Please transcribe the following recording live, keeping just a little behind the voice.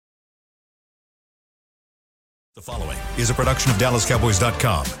The following is a production of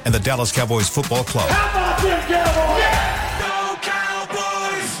DallasCowboys.com and the Dallas Cowboys Football Club. How about them Cowboys? Yeah! Go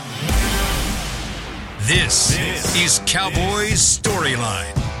Cowboys! This is Cowboys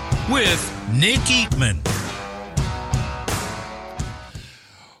StoryLine with Nick Eatman.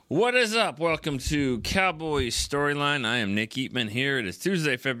 What is up? Welcome to Cowboys Storyline. I am Nick Eatman here. It is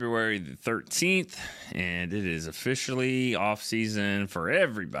Tuesday, February the 13th, and it is officially off-season for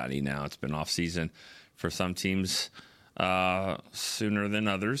everybody now. It's been off-season for some teams sooner than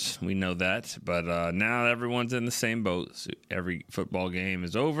others. We know that, but now everyone's in the same boat. So every football game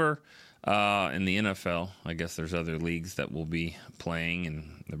is over. In the NFL, I guess there's other leagues that will be playing,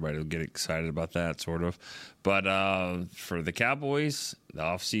 and everybody will get excited about that, sort of. But for the Cowboys, the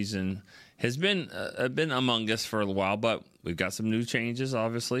offseason has been among us for a while, but we've got some new changes,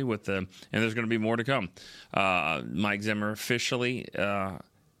 obviously, and there's going to be more to come. Mike Zimmer officially.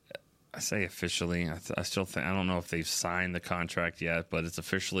 I say officially. I still think I don't know if they've signed the contract yet, but it's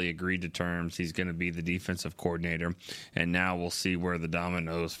officially agreed to terms. He's going to be the defensive coordinator, and now we'll see where the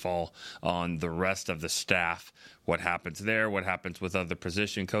dominoes fall on the rest of the staff. What happens there? What happens with other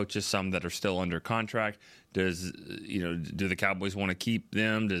position coaches? Some that are still under contract. Do the Cowboys want to keep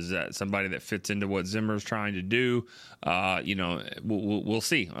them? Does that somebody that fits into what Zimmer's trying to do? We'll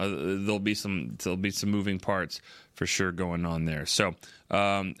see. There'll be some moving parts for sure going on there. So.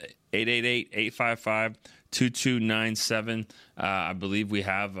 888-855-2297. I believe we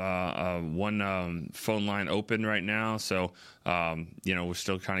have one phone line open right now. So, we're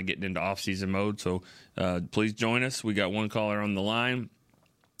still kind of getting into off-season mode. So, please join us. We got one caller on the line.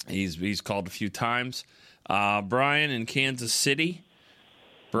 He's called a few times. Brian in Kansas City.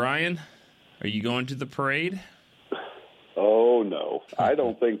 Brian, are you going to the parade? Oh, no. I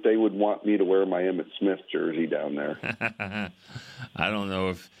don't think they would want me to wear my Emmitt Smith jersey down there. I don't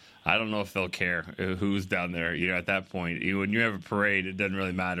know if they'll care who's down there. At that point, when you have a parade, it doesn't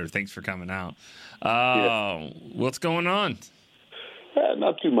really matter. Thanks for coming out. What's going on?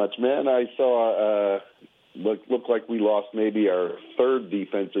 Not too much, man. I saw looked like we lost maybe our third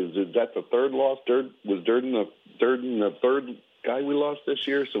defenses. Is that the third loss? Was Durden the third guy we lost this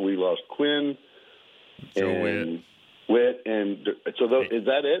year? So we lost Quinn. Joe Witt, and so is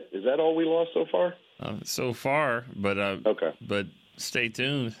that it? Is that all we lost so far? So far, but okay. But stay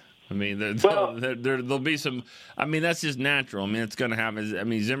tuned. I mean, there'll be some. I mean, that's just natural. I mean, it's going to happen. I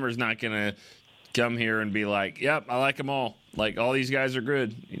mean, Zimmer's not going to come here and be like, "Yep, I like them all. Like all these guys are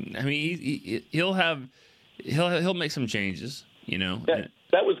good." I mean, he'll make some changes.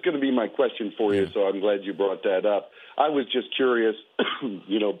 That was going to be my question for you. So I'm glad you brought that up. I was just curious.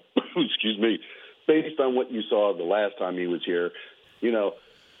 Excuse me. Based on what you saw the last time he was here,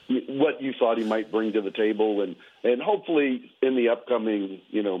 what you thought he might bring to the table, and hopefully in the upcoming,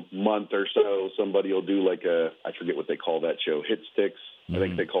 month or so, somebody will do like I forget what they call that show, Hit Sticks. I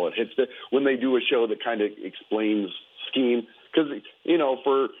think they call it Hit Sticks, when they do a show that kind of explains scheme. Because,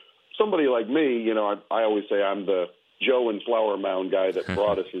 for somebody like me, I always say I'm the Joe and Flower Mound guy that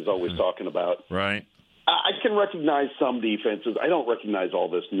Broadus is always talking about. Right. I can recognize some defenses. I don't recognize all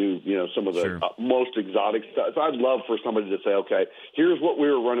this new, some of the most exotic stuff. So I'd love for somebody to say, okay, here's what we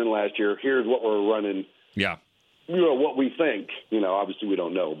were running last year. Here's what we're running. Yeah. What we think, obviously we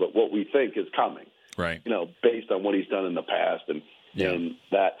don't know, but what we think is coming. Right. Based on what he's done in the past and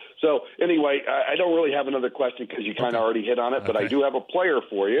that. So anyway, I don't really have another question because you kind of already hit on it, but I do have a player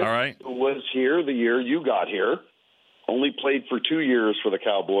for you. All right. Who was here the year you got here, only played for 2 years for the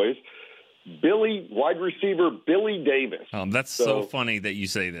Cowboys. Wide receiver Billy Davis. That's so funny that you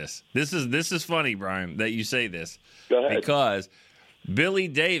say this. This is funny, Brian, that you say this. Go ahead. Because Billy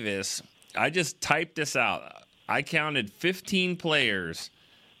Davis, I just typed this out. I counted 15 players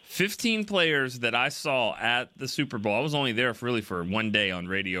that I saw at the Super Bowl. I was only there for 1 day on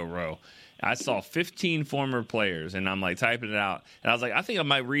Radio Row. I saw 15 former players, and I'm like typing it out. And I was like, I think I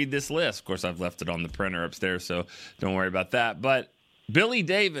might read this list. Of course, I've left it on the printer upstairs, so don't worry about that. But Billy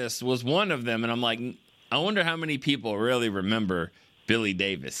Davis was one of them, and I'm like, I wonder how many people really remember Billy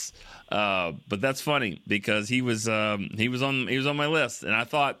Davis. But that's funny because he was on my list, and I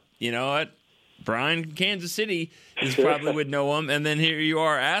thought, you know what, Brian, Kansas City, probably would know him, and then here you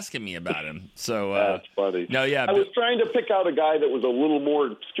are asking me about him. So that's funny. No, yeah, I was trying to pick out a guy that was a little more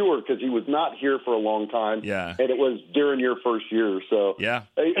obscure because he was not here for a long time. Yeah, and it was during your first year. So yeah,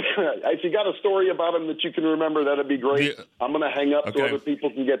 if you got a story about him that you can remember, that'd be great. I'm going to hang up so other people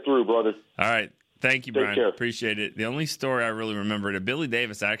can get through, brother. All right, thank you, Brian. Take care. Appreciate it. The only story I really remember to Billy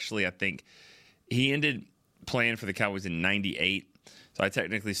Davis, actually, I think he ended playing for the Cowboys in '98. So I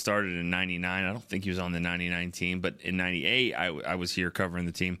technically started in 99. I don't think he was on the 99 team, but in 98, I was here covering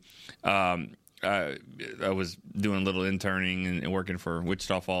the team. I was doing a little interning and working for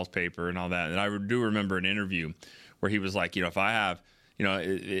Wichita Falls paper and all that. And I do remember an interview where he was like, if I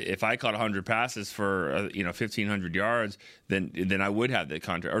caught 100 passes for 1,500 yards, then I would have the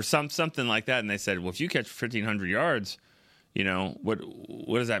contract or something like that. And they said, well, if you catch 1,500 yards, what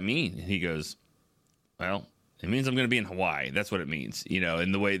does that mean? And he goes, well, it means I'm going to be in Hawaii. That's what it means,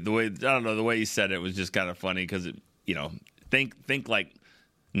 And the way I don't know, the way he said it was just kind of funny because think like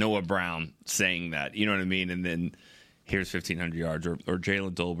Noah Brown saying that, you know what I mean? And then here's 1,500 yards or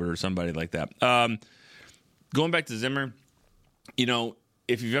Jalen Tolbert or somebody like that. Going back to Zimmer,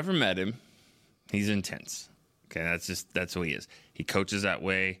 if you've ever met him, he's intense. Okay, that's who he is. He coaches that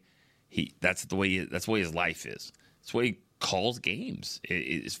way. That's the way his life is. That's the way he calls games.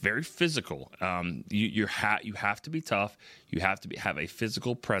 It's very physical. You have to be tough. You have to have a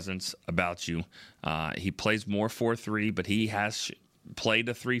physical presence about you. He plays more 4-3, but he has played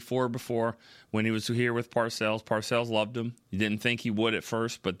a 3-4 before when he was here with Parcells. Parcells loved him. He didn't think he would at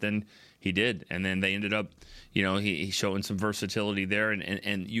first, but then he did. And then they ended up, he showing some versatility there.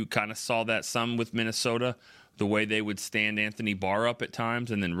 And you kind of saw that some with Minnesota, the way they would stand Anthony Barr up at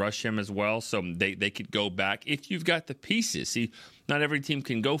times and then rush him as well. So they could go back if you've got the pieces. See, not every team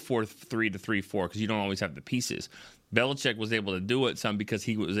can go 4-3 to 3-4 because you don't always have the pieces. Belichick was able to do it some because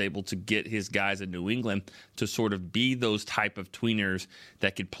he was able to get his guys in New England to sort of be those type of tweeners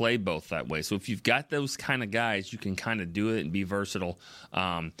that could play both that way. So if you've got those kind of guys, you can kind of do it and be versatile.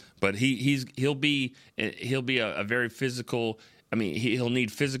 But he'll be a very physical. I mean, he'll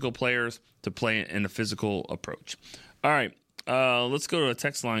need physical players to play in a physical approach. All right, let's go to a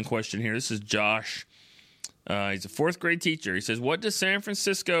text line question here. This is Josh. He's a fourth grade teacher. He says, what does San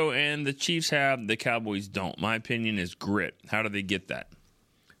Francisco and the Chiefs have the Cowboys don't? My opinion is grit. How do they get that?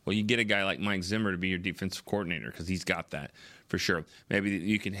 Well, you get a guy like Mike Zimmer to be your defensive coordinator because he's got that for sure. Maybe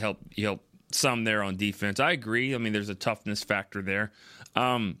you can help some there on defense. I agree. I mean, there's a toughness factor there.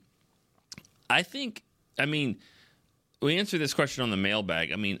 We answered this question on the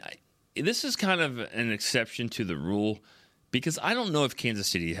mailbag. I mean, this is kind of an exception to the rule because I don't know if Kansas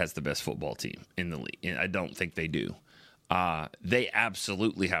City has the best football team in the league. I don't think they do. They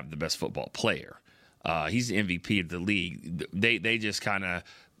absolutely have the best football player. He's the MVP of the league. They just kind of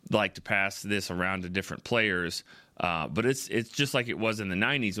like to pass this around to different players. But it's just like it was in the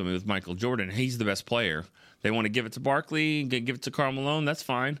 90s when it was Michael Jordan. He's the best player. They want to give it to Barkley, give it to Karl Malone. That's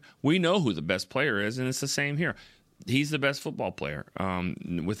fine. We know who the best player is, and it's the same here. He's the best football player,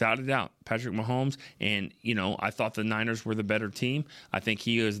 without a doubt. Patrick Mahomes, and, I thought the Niners were the better team. I think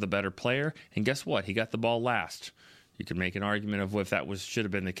he is the better player, and guess what? He got the ball last. You could make an argument of if that should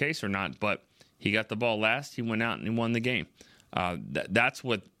have been the case or not, but he got the ball last. He went out and he won the game. That's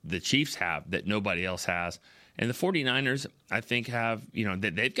what the Chiefs have that nobody else has. And the 49ers, I think, have,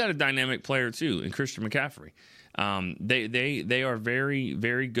 they've got a dynamic player too in Christian McCaffrey. They are very,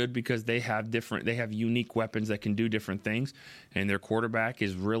 very good because they have unique weapons that can do different things, and their quarterback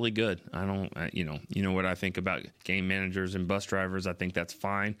is really good. I don't, you know what I think about game managers and bus drivers. I think that's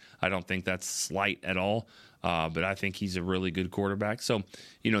fine. I don't think that's slight at all. But I think he's a really good quarterback. So,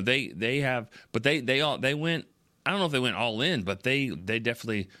 they have, but they went. I don't know if they went all in, but they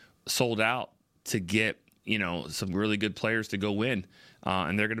definitely sold out to get some really good players to go win.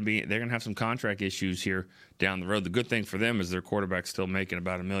 And they're going to have some contract issues here down the road. The good thing for them is their quarterback's still making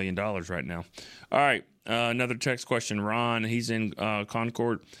about $1 million right now. All right, another text question. Ron, he's in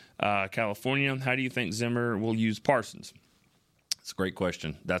Concord, California. How do you think Zimmer will use Parsons? It's a great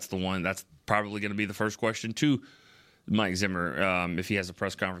question. That's the one. That's probably going to be the first question to Mike Zimmer, if he has a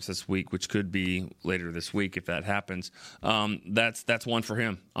press conference this week, which could be later this week if that happens. That's one for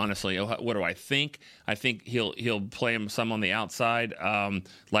him, honestly. What do I think? I think he'll play him some on the outside,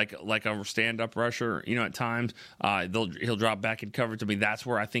 like a stand-up rusher. At times he'll drop back in coverage. I mean, that's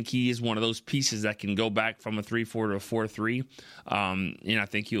where I think he is one of those pieces that can go back from a 3-4 to a 4-3. I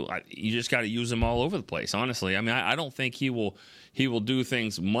think you just got to use him all over the place. Honestly, I mean, I don't think he will do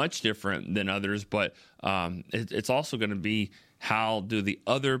things much different than others, but it's also going to be how do the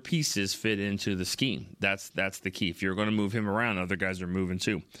other pieces fit into the scheme. That's the key. If you're going to move him around, other guys are moving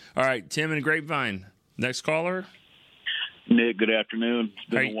too. All right, Tim in Grapevine. Next caller. Nick, good afternoon. It's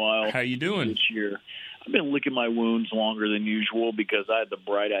been a while. How you doing? This year. I've been licking my wounds longer than usual because I had the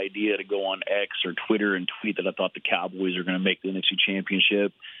bright idea to go on X or Twitter and tweet that I thought the Cowboys are going to make the NFC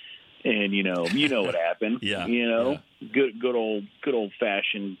Championship. And you know what happened. Yeah. Good old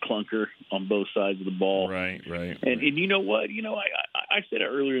fashioned clunker on both sides of the ball. Right. And you know what? I said it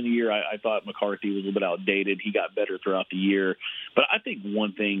earlier in the year. I thought McCarthy was a little bit outdated. He got better throughout the year, but I think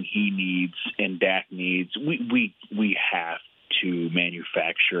one thing he needs and Dak needs, we have to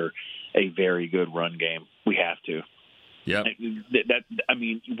manufacture a very good run game. We have to. Yeah. I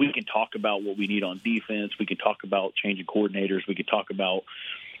mean, we can talk about what we need on defense. We can talk about changing coordinators. We can talk about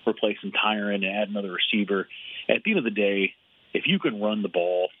replacing Tyron and add another receiver. At the end of the day, if you can run the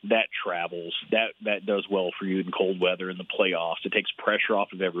ball, that travels. That does well for you in cold weather in the playoffs. It takes pressure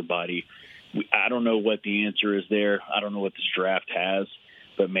off of everybody. I don't know what the answer is there. I don't know what this draft has.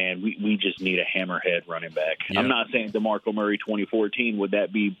 But, man, we just need a hammerhead running back. Yep. I'm not saying DeMarco Murray 2014, would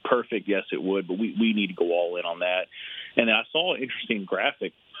that be perfect? Yes, it would. But we need to go all in on that. And then I saw an interesting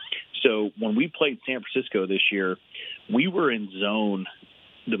graphic. So when we played San Francisco this year, we were in zone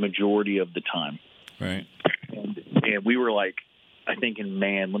the majority of the time. Right. And we were like, I think in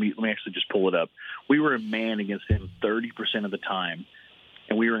man, let me actually just pull it up. We were in man against him 30% of the time.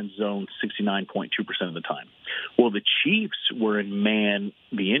 And we were in zone 69.2% of the time. Well, the Chiefs were in man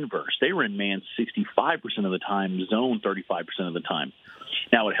the inverse. They were in man 65% of the time, zone 35% of the time.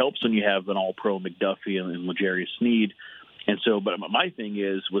 Now, it helps when you have an all-pro McDuffie and L'Jarius Sneed. And so, but my thing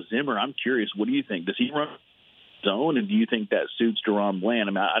is, with Zimmer, I'm curious, what do you think? Does he run zone, and do you think that suits Deron Bland?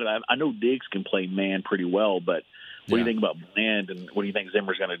 I mean, I know Diggs can play man pretty well, but what do you think about Bland, and what do you think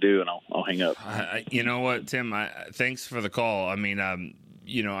Zimmer's going to do? And I'll hang up. You know what, Tim? Thanks for the call. I mean,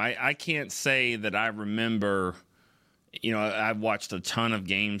 I can't say that I remember. I've watched a ton of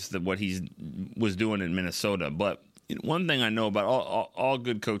games that what he was doing in Minnesota, but one thing I know about all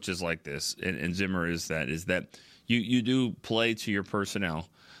good coaches like this, and Zimmer is that you do play to your personnel.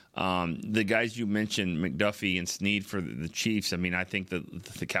 The guys you mentioned, McDuffie and Sneed for the Chiefs, I mean, I think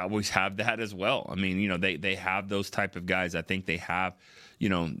the Cowboys have that as well. I mean, they have those type of guys. I think they have,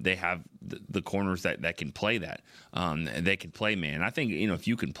 they have the corners that can play that. They can play man. I think, if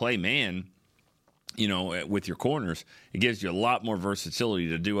you can play man, with your corners, it gives you a lot more versatility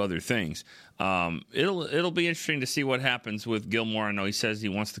to do other things. It'll be interesting to see what happens with Gilmore. I know he says he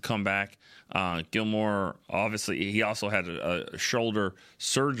wants to come back. Gilmore, obviously, he also had a shoulder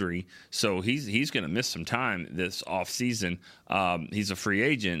surgery, so he's going to miss some time this offseason. He's a free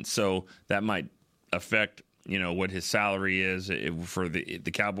agent, so that might affect what his salary is for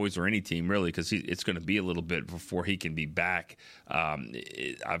the Cowboys or any team, really, because it's going to be a little bit before he can be back.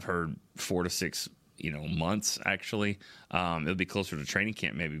 I've heard 4 to 6 months, actually. It'll be closer to training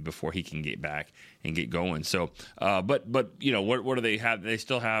camp maybe before he can get back and get going. So, but what do they have? They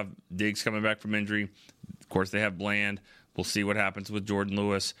still have Diggs coming back from injury. Of course, they have Bland. We'll see what happens with Jordan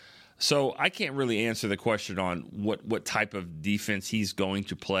Lewis. So I can't really answer the question on what type of defense he's going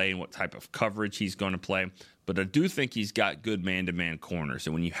to play and what type of coverage he's going to play. But I do think he's got good man-to-man corners.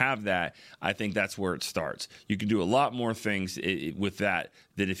 And when you have that, I think that's where it starts. You can do a lot more things with that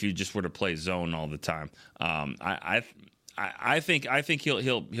than if you just were to play zone all the time. I think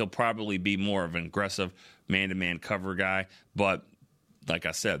he'll probably be more of an aggressive man-to-man cover guy. But like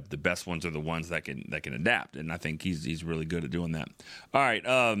I said, the best ones are the ones that can adapt. And I think he's really good at doing that. All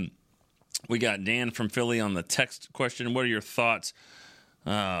right. We got Dan from Philly on the text question. What are your thoughts?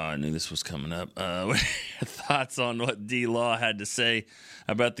 I knew this was coming up. What are your thoughts on what D-Law had to say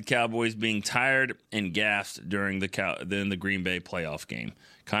about the Cowboys being tired and gassed during the Green Bay playoff game?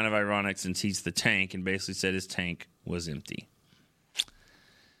 Kind of ironic since he's the tank and basically said his tank was empty.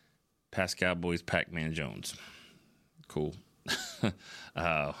 Past Cowboys, Pac-Man Jones. Cool.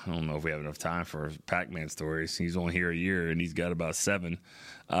 I don't know if we have enough time for Pac-Man stories. He's only here a year and he's got about 7.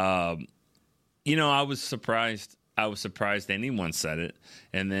 I was surprised. I was surprised anyone said it,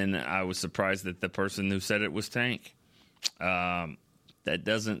 and then I was surprised that the person who said it was Tank. That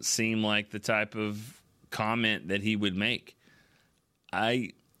doesn't seem like the type of comment that he would make.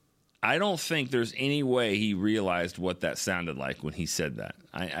 I don't think there's any way he realized what that sounded like when he said that.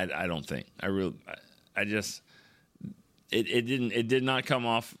 I don't think. It did not come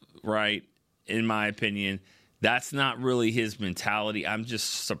off right, in my opinion. That's not really his mentality. I'm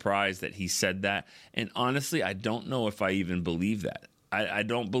just surprised that he said that. And honestly, I don't know if I even believe that. I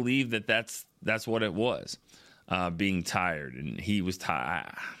don't believe that that's what it was, being tired. And he was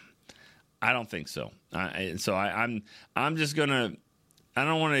tired. I don't think so. I'm just going to – I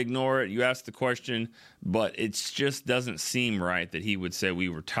don't want to ignore it. You asked the question, but it just doesn't seem right that he would say we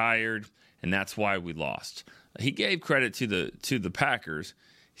were tired and that's why we lost. He gave credit to the Packers.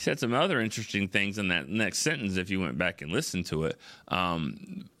 He said some other interesting things in that next sentence, if you went back and listened to it,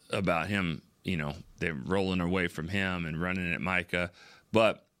 about him, they're rolling away from him and running at Micah.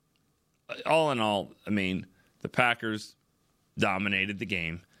 But all in all, I mean, the Packers dominated the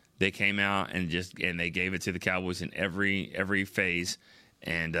game. They came out and they gave it to the Cowboys in every phase.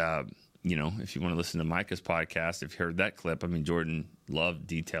 And, if you want to listen to Micah's podcast, if you heard that clip, I mean, Jordan Love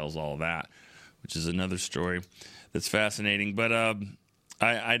details all of that, which is another story that's fascinating. But,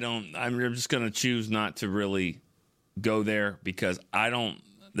 I don't. I'm just going to choose not to really go there because I don't.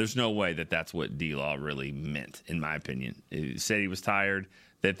 There's no way that that's what D-Law really meant, in my opinion. He said he was tired,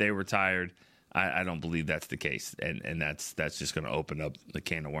 that they were tired. I don't believe that's the case, and that's just going to open up the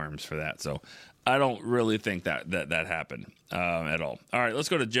can of worms for that. So I don't really think that happened at all. All right, let's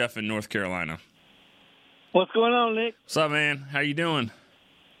go to Jeff in North Carolina. What's going on, Nick? What's up, man? How you doing?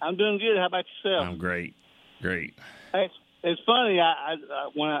 I'm doing good. How about yourself? I'm great. It's funny.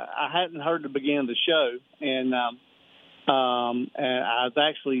 When I hadn't heard the beginning of the show, and I was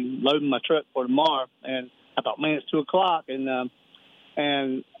actually loading my truck for tomorrow, and I thought, man, it's 2:00,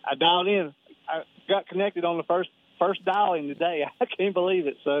 and I dialed in. I got connected on the first dialing today. I can't believe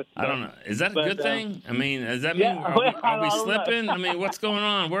it. So I don't know. Is that a good thing? I mean, does that mean are we slipping? I mean, what's going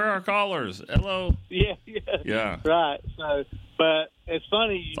on? Where are our callers? Hello. Yeah. Right. So, but it's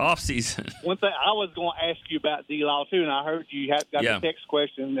funny. It's off season. One thing I was going to ask you about D-Law too, and I heard you got the text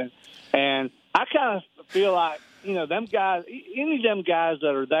question, and I kind of feel like them guys, any of them guys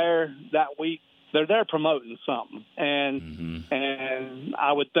that are there that week, they're there promoting something, and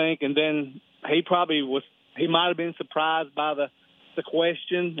I would think, and then he probably was. He might have been surprised by the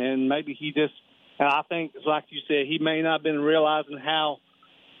question, and maybe he just. And I think, like you said, he may not have been realizing how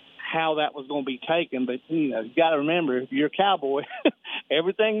that was going to be taken. But you got to remember, if you're a Cowboy,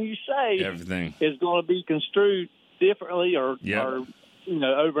 everything you say is going to be construed differently, or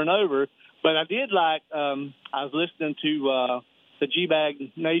over and over. But I did like. I was listening to the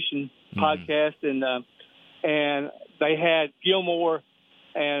G-Bag Nation podcast, and they had Gilmore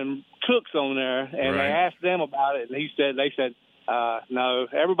and Cooks on there, and they asked them about it, and they said, no,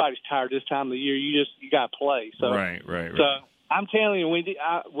 everybody's tired this time of the year. You got to play. So, right. So I'm telling you, we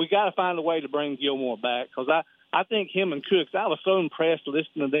got to find a way to bring Gilmore back, because I think him and Cooks. I was so impressed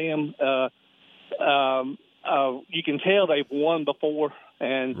listening to them. You can tell they've won before,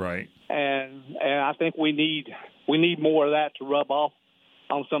 and I think we need more of that to rub off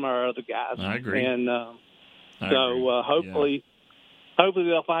on some of our other guys. I agree. And hopefully. Hopefully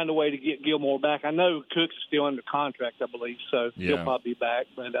they'll find a way to get Gilmore back. I know Cook's is still under contract, I believe, so he'll probably be back.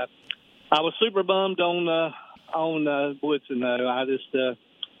 But I was super bummed on Woodson, though.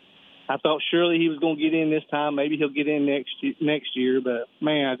 I thought surely he was going to get in this time. Maybe he'll get in next year. But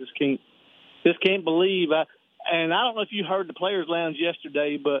man, I just can't believe. And I don't know if you heard the Players Lounge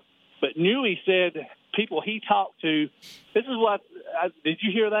yesterday, but Newey said people he talked to. This is what did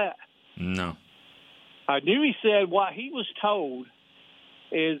you hear that? No. Newey said what he was told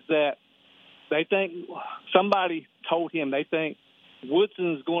is that they think somebody told him they think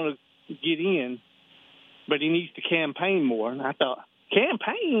Woodson's going to get in, but he needs to campaign more. And I thought,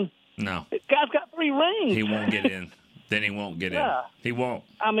 campaign? No. This guy's got 3 rings. He won't get in. Then he won't get in. He won't.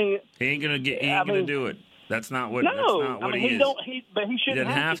 I mean, he ain't gonna get. He ain't gonna do it. That's not what. No, that's not what he is. But he shouldn't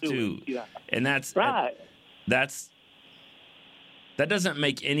have to. Do it. And that's right. That doesn't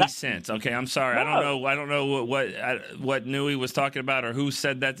make any sense. Okay, I'm sorry. No. I don't know what Newey was talking about or who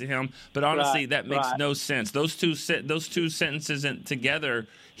said that to him. But honestly, that makes no sense. Those two sentences together.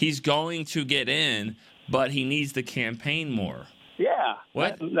 He's going to get in, but he needs to campaign more. Yeah.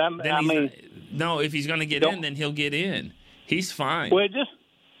 What? No. If he's going to get in, then he'll get in. He's fine. Well,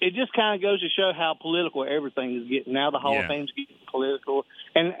 it just kind of goes to show how political everything is getting now. The Hall of Fame's getting political,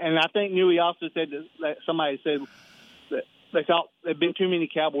 and I think Newey also said that somebody said. They thought there'd been too many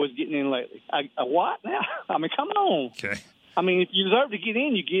Cowboys getting in lately. What now? I mean, come on. Okay. I mean, if you deserve to get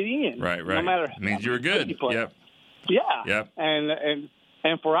in, you get in. Right. No matter. Means you were good. You play. Yep. Yeah. Yep.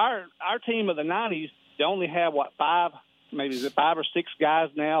 And for our team of the '90s, they only have 5 or 6 guys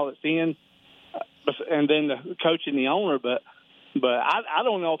now that's in, and then the coach and the owner. But I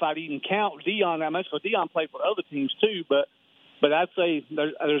don't know if I'd even count Dion that much, because Dion played for other teams too. But I'd say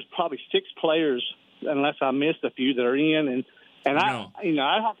there's probably 6 players, unless I missed a few, that are in, and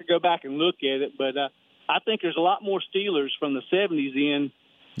I'd have to go back and look at it, but I think there's a lot more Steelers from the 70s in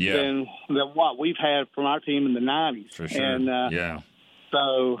than what we've had from our team in the 90s. For sure. And,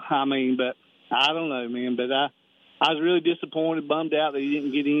 so, I mean, but I don't know, man, but I was really disappointed, bummed out that he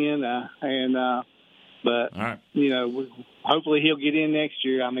didn't get in, but, all right. hopefully he'll get in next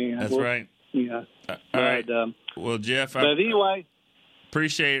year. I mean, that's right. All right. Well, Jeff, but anyway,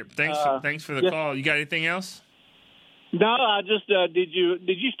 appreciate it. Thanks for the call. You got anything else? No, I just did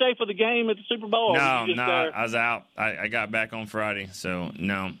you stay for the game at the Super Bowl? No, I was out. I got back on Friday, so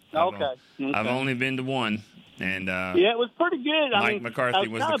no. Okay. I've only been to one, and it was pretty good. Mike McCarthy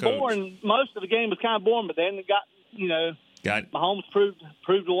was the coach. Boring. Most of the game was kind of boring, but then it got Mahomes proved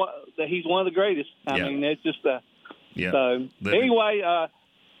that he's one of the greatest. I mean, it's just So anyway,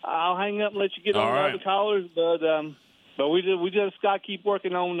 I'll hang up and let you get on the other callers, but But we just got to keep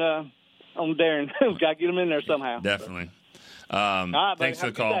working on Darren. We got to get him in there somehow. Definitely. All right, thanks for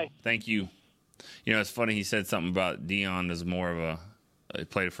the call. Day. Thank you. You know, it's funny. He said something about Dion as more of he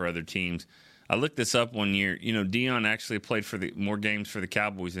played for other teams. I looked this up one year. You know, Dion actually played for more games for the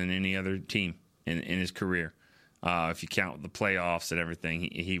Cowboys than any other team in his career. If you count the playoffs and everything,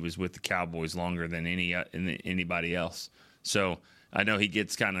 he was with the Cowboys longer than anybody else. So I know he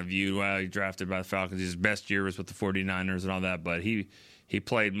gets kind of viewed, well, he drafted by the Falcons. His best year was with the 49ers and all that, but he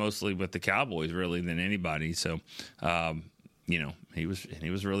played mostly with the Cowboys really than anybody. So, you know, he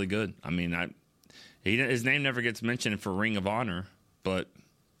was really good. I mean, his name never gets mentioned for Ring of Honor, but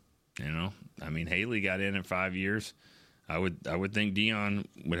you know, I mean, Haley got in 5 years. I would think Dion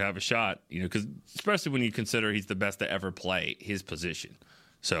would have a shot, you know, because especially when you consider he's the best to ever play his position.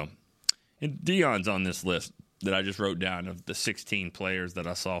 So, and Dion's on this list that I just wrote down of the 16 players that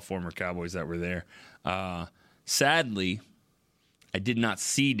I saw, former Cowboys that were there. Sadly, I did not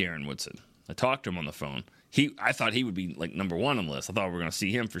see Darren Woodson. I talked to him on the phone. I thought he would be like number one on the list. I thought we were going to see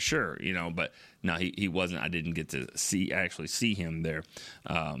him for sure, you know, but no, he wasn't. I didn't get to actually see him there.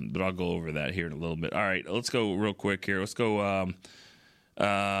 But I'll go over that here in a little bit. All right, let's go real quick here. Let's go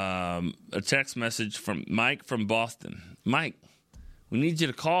a text message from Mike from Boston. Mike, we need you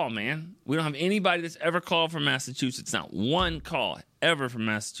to call, man. We don't have anybody that's ever called from Massachusetts. Not one call ever from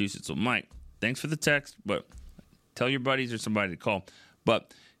Massachusetts. So, Mike, thanks for the text, but tell your buddies or somebody to call.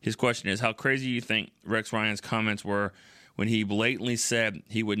 But his question is, how crazy do you think Rex Ryan's comments were when he blatantly said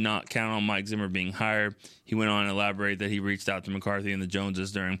he would not count on Mike Zimmer being hired? He went on to elaborate that he reached out to McCarthy and the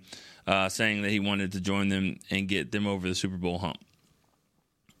Joneses during saying that he wanted to join them and get them over the Super Bowl hump.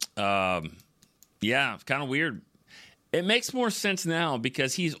 Yeah, kind of weird. It makes more sense now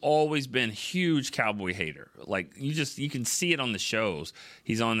because he's always been a huge Cowboy hater. Like, you can see it on the shows.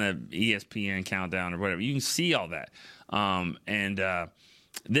 He's on the ESPN countdown or whatever. You can see all that.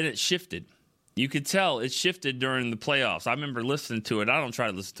 Then it shifted. You could tell it shifted during the playoffs. I remember listening to it. I don't try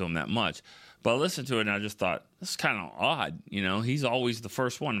to listen to him that much, but I listened to it and I just thought, this is kind of odd. You know, he's always the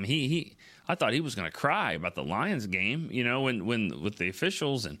first one. I mean, I thought he was going to cry about the Lions game, you know, when with the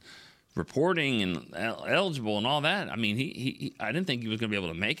officials and reporting and eligible and all that. I mean, I didn't think he was going to be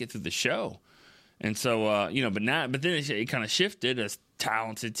able to make it through the show. And so, you know, but then it kind of shifted. A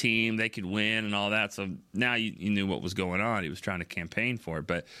talented team, they could win and all that. So now you knew what was going on. He was trying to campaign for it.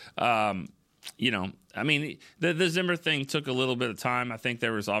 But, you know, I mean, the Zimmer thing took a little bit of time. I think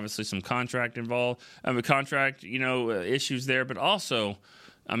there was obviously some contract involved. You know, issues there. But also,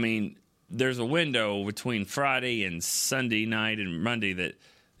 I mean, there's a window between Friday and Sunday night and Monday that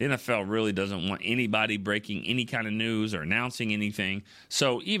the NFL really doesn't want anybody breaking any kind of news or announcing anything.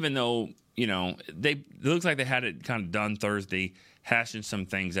 So even though, you know, it looks like they had it kind of done Thursday, hashing some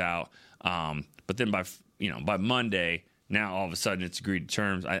things out. But then by Monday, now all of a sudden it's agreed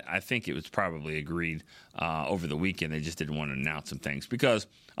terms. I think it was probably agreed over the weekend. They just didn't want to announce some things because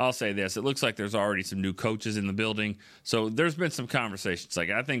I'll say this: it looks like there's already some new coaches in the building. So there's been some conversations.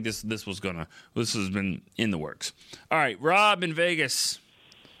 Like, I think this has been in the works. All right, Rob in Vegas.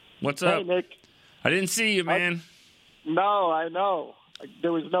 What's up? Hey, Nick. I didn't see you, man. No, I know.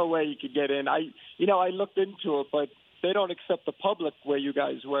 There was no way you could get in. I looked into it, but they don't accept the public where you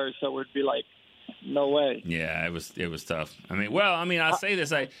guys were, so it would be like, no way. Yeah, it was tough. I say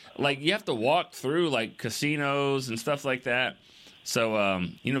this, you have to walk through like casinos and stuff like that. So,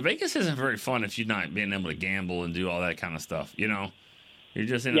 you know, Vegas isn't very fun if you're not being able to gamble and do all that kind of stuff. You know, you're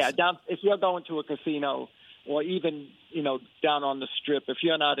just in. If you're going to a casino or even, you know, down on the strip, if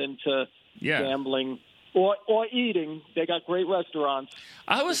you're not into gambling or eating, they got great restaurants.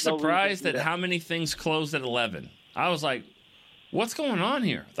 I was surprised at how many things closed at 11. I was like, what's going on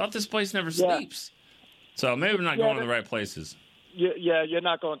here? I thought this place never sleeps. So maybe I'm not going to the right places. Yeah, you're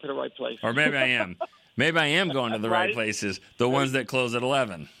not going to the right place. Or maybe I am. Maybe I am going to the right places, the ones that close at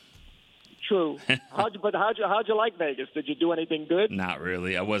 11. True. How'd you like Vegas? Did you do anything good? Not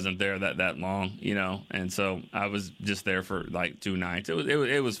really. I wasn't there that long, you know, and so I was just there for like 2 nights. It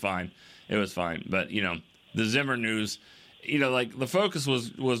was fine. It was fine. But, you know, the Zimmer news, you know, like the focus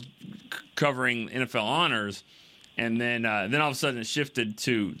was covering NFL honors, and then all of a sudden it shifted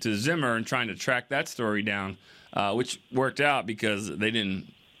to Zimmer and trying to track that story down, which worked out because they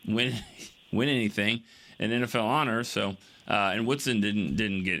didn't win anything in NFL honors. So. And Woodson didn't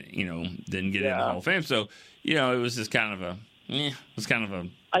get in the Hall of Fame. So, you know, it was just kind of a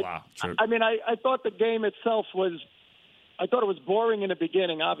wow trip. I mean, I thought the game itself it was boring in the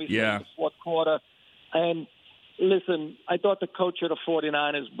beginning, obviously, in the fourth quarter. And listen, I thought the coach of the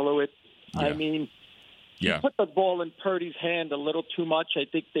 49ers blew it. Yeah. I mean, he put the ball in Purdy's hand a little too much. I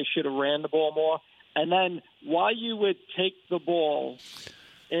think they should have ran the ball more. And then why you would take the ball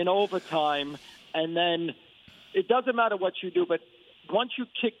in overtime, and then it doesn't matter what you do, but once you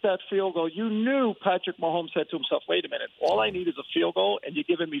kick that field goal, you knew Patrick Mahomes said to himself, wait a minute, all I need is a field goal, and you're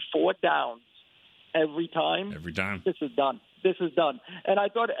giving me 4 downs every time. Every time. This is done. This is done. And I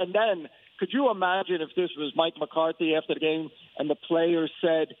thought, and then could you imagine if this was Mike McCarthy after the game and the players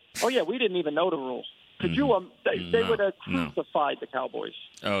said, oh, yeah, we didn't even know the rules. Could you they would have crucified the Cowboys.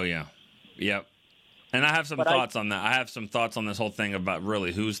 Oh, yeah. Yep. And I have some thoughts on that. I have some thoughts on this whole thing about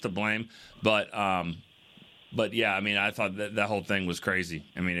really who's to blame. But yeah, I mean, I thought that whole thing was crazy.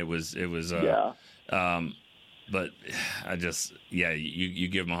 I mean, it was. But I just, you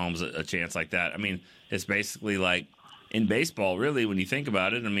give Mahomes a chance like that. I mean, it's basically like in baseball, really, when you think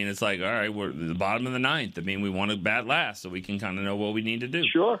about it. I mean, it's like, all right, we're at the bottom of the ninth. I mean, we want to bat last so we can kind of know what we need to do.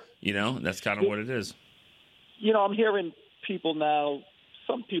 Sure. That's kind of what it is. I'm hearing people now,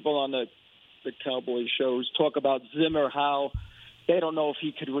 some people on the Cowboys shows talk about Zimmer, how they don't know if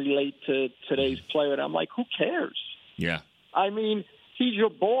he could relate to today's player. And I'm like, who cares? Yeah. I mean, he's your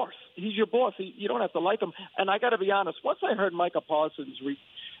boss. He's your boss. You don't have to like him. And I got to be honest, once I heard Micah Parsons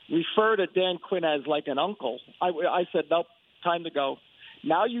refer to Dan Quinn as like an uncle, I said, nope, time to go.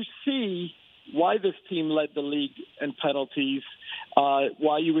 Now you see why this team led the league in penalties,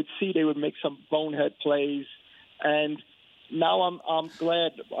 why you would see they would make some bonehead plays. And now I'm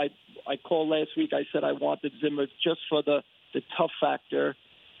glad. I called last week. I said I wanted Zimmer just for the tough factor.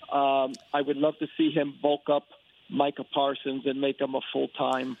 I would love to see him bulk up Micah Parsons and make him a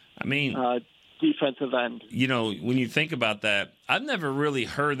full-time defensive end. When you think about that, I've never really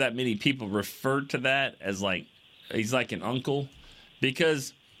heard that many people refer to that as like he's like an uncle,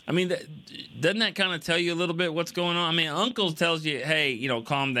 because I mean, doesn't that kind of tell you a little bit what's going on? I mean, uncle tells you, hey,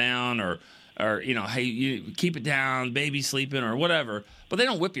 calm down, or hey, you keep it down, baby sleeping, or whatever. But they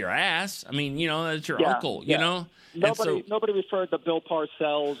don't whip your ass. I mean, that's your uncle. Nobody referred to Bill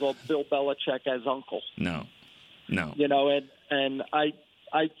Parcells or Bill Belichick as uncle. No. And I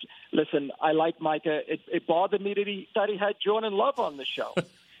listen. I like Micah. It bothered me that he had Jordan Love on the show.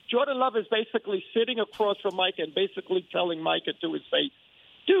 Jordan Love is basically sitting across from Micah and basically telling Micah to his face,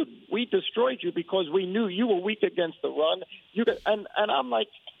 dude, we destroyed you because we knew you were weak against the run. And I'm like,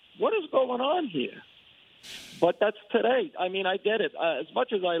 what is going on here? But that's today. I mean, I get it. As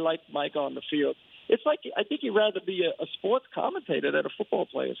much as I like Micah on the field, it's like I think he'd rather be a sports commentator than a football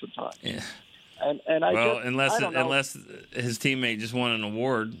player sometimes. Yeah. Unless his teammate just won an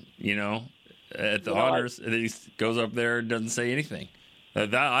award, at the honors, and he goes up there and doesn't say anything. I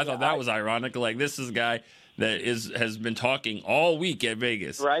thought that was ironic. Like, this is a guy that has been talking all week at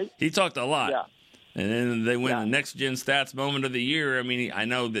Vegas. Right. He talked a lot. Yeah. And then they win the Next Gen Stats Moment of the Year. I mean, I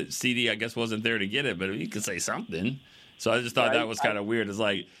know that CD, I guess, wasn't there to get it, but he could say something. So I just thought that was kind of weird. It's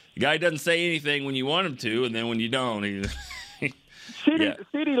like, the guy doesn't say anything when you want him to, and then when you don't, he...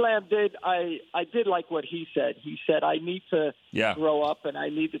 CeeDee Lamb did. I did like what he said. He said, I need to grow up and I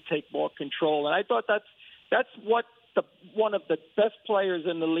need to take more control. And I thought that's what one of the best players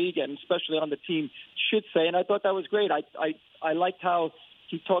in the league, and especially on the team, should say. And I thought that was great. I liked how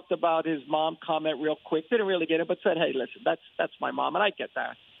he talked about his mom comment real quick. Didn't really get it, but said, hey, listen, that's my mom, and I get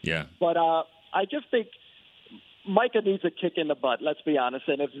that. Yeah. But I just think Micah needs a kick in the butt, let's be honest.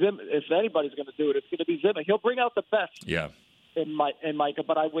 And if anybody's going to do it, it's going to be Zimmer. He'll bring out the best. Yeah. In Micah,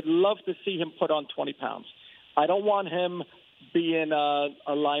 but I would love to see him put on 20 pounds. I don't want him being a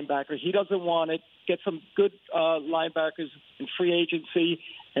linebacker. He doesn't want it. Get some good linebackers in free agency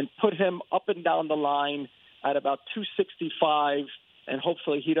and put him up and down the line at about 265, and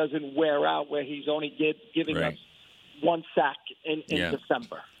hopefully he doesn't wear out where he's only giving us one sack in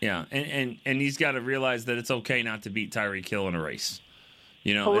December. Yeah, and he's got to realize that it's okay not to beat Tyreek Hill in a race.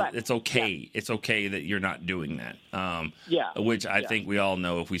 It's okay. Yeah. It's okay that you're not doing that. Which I think we all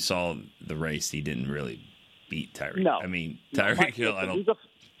know. If we saw the race, he didn't really beat Tyreek. No. I mean, Tyreek Hill. I don't.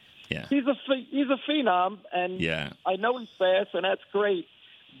 He's a phenom, and I know he's fast, and that's great.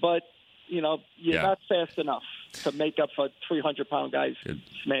 But you're not fast enough to make up for 300-pound guys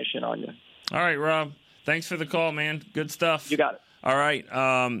smashing on you. All right, Rob. Thanks for the call, man. Good stuff. You got it. All right.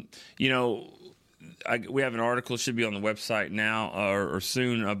 We have an article, should be on the website now or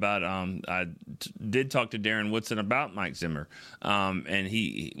soon, about I did talk to Darren Woodson about Mike Zimmer, and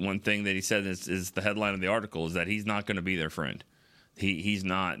one thing that he said is the headline of the article is that he's not going to be their friend. He's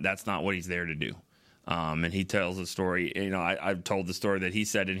not. That's not what he's there to do. And he tells a story. I've told the story that he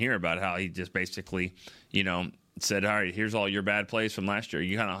said in here about how he just basically, said, all right, here's all your bad plays from last year.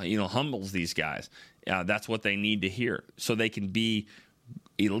 You kind of, humbles these guys. That's what they need to hear so they can be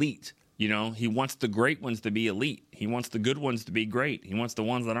elite. You know, he wants the great ones to be elite. He wants the good ones to be great. He wants the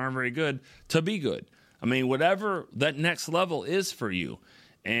ones that aren't very good to be good. I mean, whatever that next level is for you.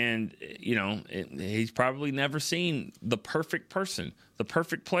 And, you know, he's probably never seen the perfect person, the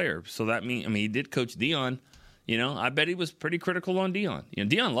perfect player. So that means, I mean, he did coach Dion. You know, I bet he was pretty critical on Dion. You know,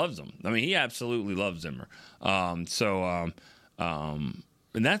 Dion loves him. I mean, he absolutely loves Zimmer. And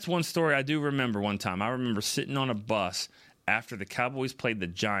that's one story I do remember one time. I remember sitting on a bus after the Cowboys played the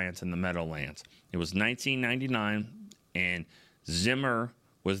Giants in the Meadowlands. It was 1999, and Zimmer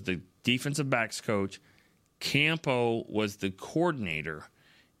was the defensive backs coach. Campo was the coordinator,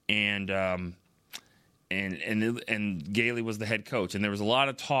 and Gailey was the head coach. And there was a lot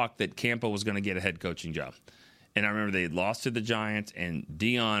of talk that Campo was going to get a head coaching job. And I remember they had lost to the Giants, and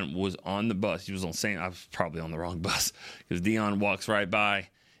Dion was on the bus. He was on I was probably on the wrong bus because Dion walks right by,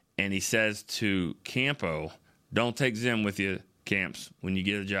 and he says to Campo, "Don't take Zim with you, Camps, when you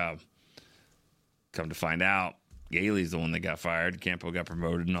get a job." Come to find out, Gailey's the one that got fired. Campo got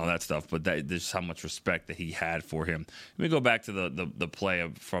promoted and all that stuff. But there's how much respect that he had for him. Let me go back to the play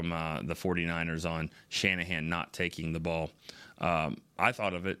from the 49ers on Shanahan not taking the ball. I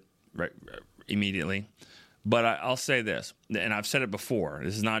thought of it immediately. But I'll say this, and I've said it before.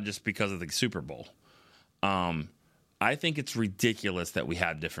 This is not just because of the Super Bowl. I think it's ridiculous that we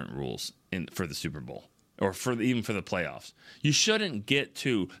have different rules for the Super Bowl or even for the playoffs. You shouldn't get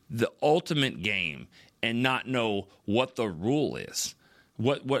to the ultimate game and not know what the rule is.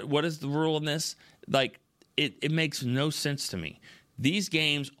 What is the rule in this? Like, it makes no sense to me. These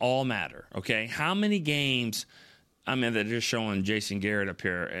games all matter, okay? How many games? I mean, they're just showing Jason Garrett up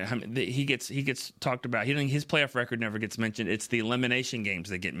here. I mean, he gets talked about. His playoff record never gets mentioned. It's the elimination games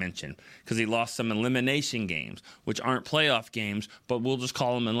that get mentioned because he lost some elimination games, which aren't playoff games, but we'll just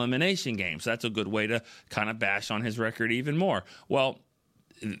call them elimination games. That's a good way to kind of bash on his record even more. Well,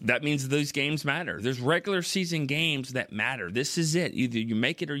 that means those games matter. There's regular season games that matter. This is it. Either you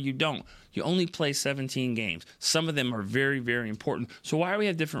make it or you don't. You only play 17 games. Some of them are very, very important. So why do we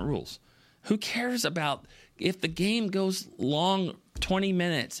have different rules? Who cares about if the game goes long, 20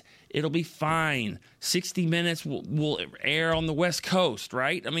 minutes, it'll be fine. 60 minutes will air on the West Coast,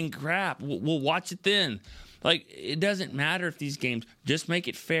 right? I mean, crap, we'll watch it then. Like, it doesn't matter if these games, just make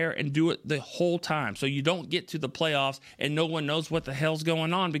it fair and do it the whole time so you don't get to the playoffs and no one knows what the hell's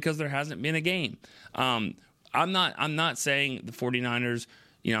going on because there hasn't been a game. I'm not saying the 49ers,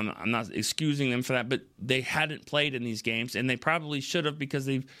 you know, I'm not excusing them for that, but they hadn't played in these games, and they probably should have because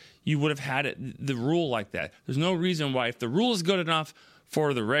you would have had the rule like that. There's no reason why, if the rule is good enough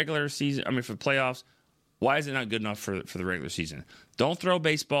for the regular season, for playoffs, why is it not good enough for the regular season? Don't throw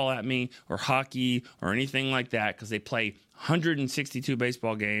baseball at me or hockey or anything like that because they play 162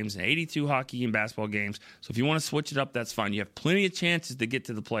 baseball games and 82 hockey and basketball games. So if you want to switch it up, that's fine. You have plenty of chances to get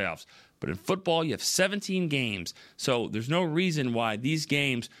to the playoffs. But in football, you have 17 games. So there's no reason why these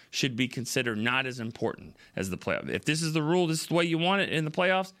games should be considered not as important as the playoffs. If this is the rule, this is the way you want it in the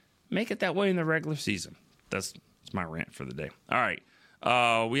playoffs, make it that way in the regular season. That's my rant for the day. All right.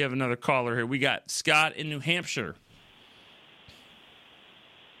 We have another caller here. We got Scott in New Hampshire.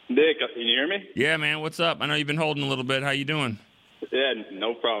 Dick, can you hear me? Yeah, man. What's up? I know you've been holding a little bit. How you doing? Yeah,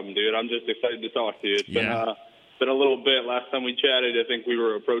 no problem, dude. I'm just excited to talk to you. It's been a little bit. Last time we chatted, I think we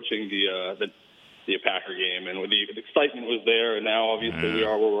were approaching the Packer game, and the excitement was there, and now obviously we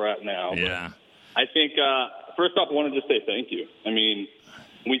are where we're at now. Yeah. But I think, first off, I want to just say thank you. I mean,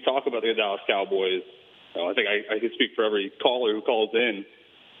 when we talk about the Dallas Cowboys, I think I can speak for every caller who calls in.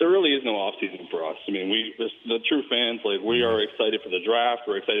 There really is no offseason for us. I mean, the true fans, like, we are excited for the draft.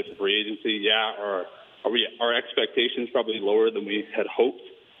 We're excited for free agency. Yeah, our expectations probably lower than we had hoped,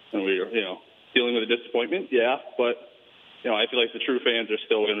 and we are, dealing with a disappointment. Yeah, but I feel like the true fans are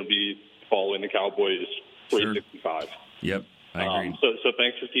still going to be following the Cowboys 365. Sure. Yep, I agree. So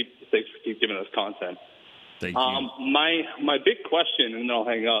thanks for keep giving us content. Thank you. My big question, and then I'll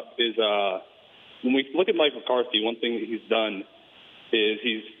hang up, is when we look at Mike McCarthy, one thing that he's done is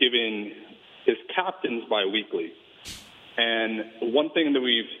he's given his captains bi-weekly. And one thing that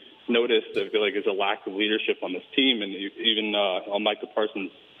we've noticed, I feel like, is a lack of leadership on this team. And even on Micah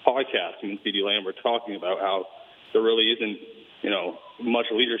Parsons' podcast, and C.D. Lambert talking about how there really isn't, much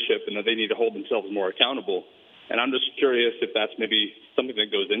leadership and that they need to hold themselves more accountable. And I'm just curious if that's maybe something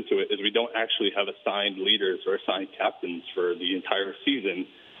that goes into it, is we don't actually have assigned leaders or assigned captains for the entire season,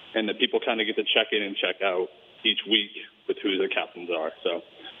 and that people kind of get to check in and check out each week with who the captains are. So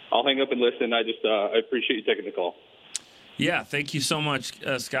I'll hang up and listen. I appreciate you taking the call. Yeah, thank you so much,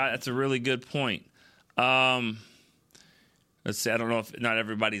 Scott. That's a really good point. let's see, I don't know if not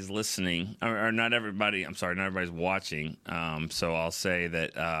everybody's listening, or not everybody. I'm sorry, not everybody's watching. So I'll say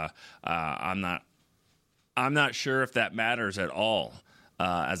that I'm not sure if that matters at all.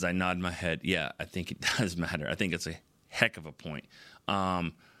 As I nod my head, yeah, I think it does matter. I think it's a heck of a point.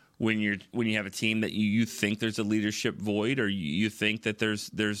 When you have a team that you think there's a leadership void, or you think that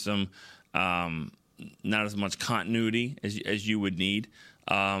there's some not as much continuity as you would need.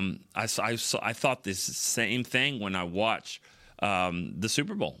 I thought this same thing when I watch the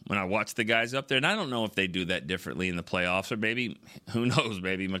Super Bowl, when I watch the guys up there, and I don't know if they do that differently in the playoffs, or maybe, who knows,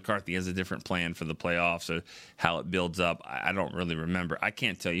 maybe McCarthy has a different plan for the playoffs or how it builds up. I don't really remember. I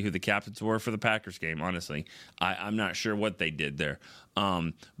can't tell you who the captains were for the Packers game, honestly. I'm not sure what they did there.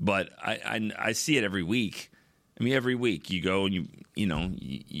 But I see it every week. I mean, every week you go and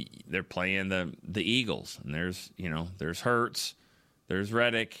they're playing the Eagles, and there's Hurts, there's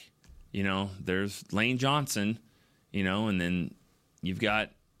Reddick, there's Lane Johnson, and then you've got,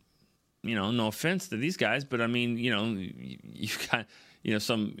 no offense to these guys, but I mean, you've got,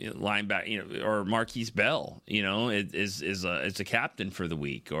 some linebacker, or Marquise Bell, is a captain for the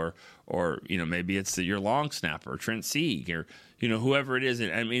week, or maybe it's your long snapper, Trent Sieg, or whoever it is.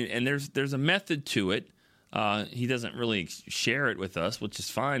 I mean, and there's a method to it. He doesn't really share it with us, which is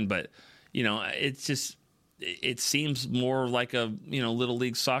fine, but it's just, it seems more like a little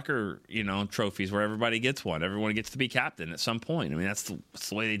league soccer trophies where everybody gets one. Everyone gets to be captain at some point. I mean, that's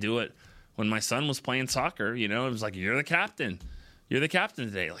the way they do it. When my son was playing soccer, it was like, you're the captain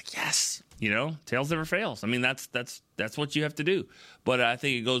today. Like, yes, tails never fails. I mean, that's what you have to do. But I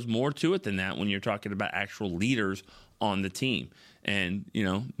think it goes more to it than that when you're talking about actual leaders on the team. And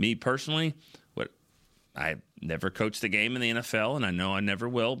me personally, I never coached a game in the NFL, and I know I never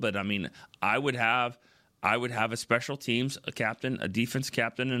will. But I mean, I would have a special teams, a captain, a defense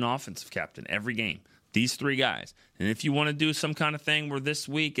captain, and an offensive captain every game. These three guys. And if you want to do some kind of thing where this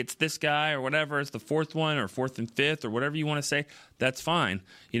week it's this guy or whatever, it's the fourth one or fourth and fifth or whatever you want to say, that's fine.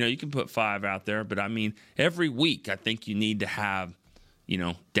 You can put 5 out there. But I mean, every week I think you need to have,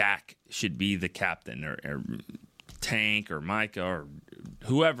 Dak should be the captain, or Tank or Micah or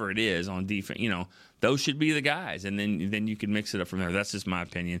whoever it is on defense. Those should be the guys. And then you can mix it up from there. That's just my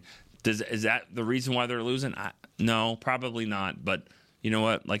opinion. Is that the reason why they're losing? No, probably not. But you know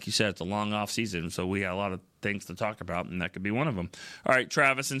what? Like you said, it's a long off season, so we got a lot of things to talk about, and that could be one of them. All right,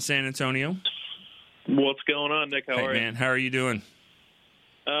 Travis in San Antonio. What's going on, Nick? How are you? Man, how are you doing?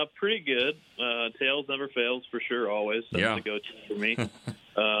 Pretty good. Tails never fails, for sure, always. That's the go-to for me.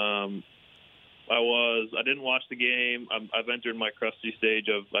 I didn't watch the game. I've entered my crusty stage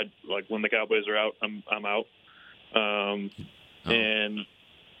of when the Cowboys are out, I'm out. And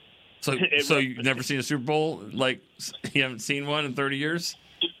so you've never seen a Super Bowl? Like, you haven't seen one in 30 years?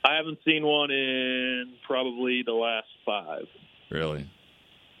 I haven't seen one in probably the last 5. Really?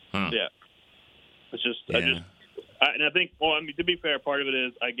 Huh. Yeah. It's just I think. Well, I mean, to be fair, part of it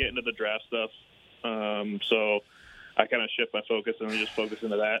is I get into the draft stuff, so I kind of shift my focus and just focus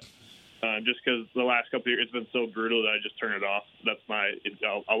into that. Just because the last couple of years it's been so brutal that I just turn it off. That's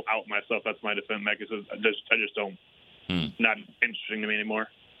I'll out myself. That's my defense mechanism. I just don't. Not interesting to me anymore.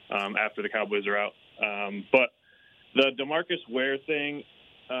 After the Cowboys are out, but the DeMarcus Ware thing.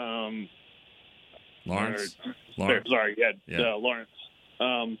 Lawrence. Sorry, Lawrence.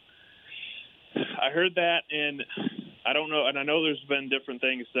 I heard that, and I don't know. And I know there's been different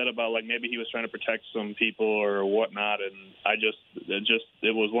things said about maybe he was trying to protect some people or whatnot. And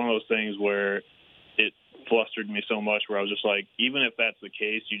it was one of those things where it flustered me so much where I was just like, even if that's the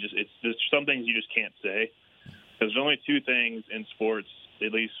case, there's some things you just can't say. Because there's only 2 things in sports,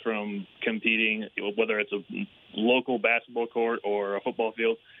 at least from competing, whether it's a local basketball court or a football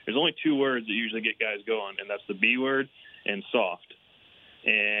field, there's only 2 words that usually get guys going, and that's the B word and soft.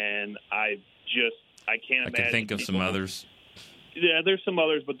 And I can't imagine. I can think of some others. Yeah, there's some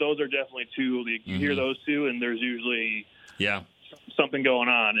others, but those are definitely 2. You hear those 2, and there's usually something going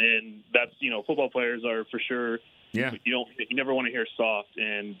on. And that's, football players are for sure. Yeah. You never want to hear soft,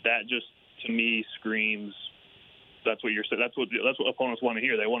 and that just, to me, screams. That's what That's what opponents want to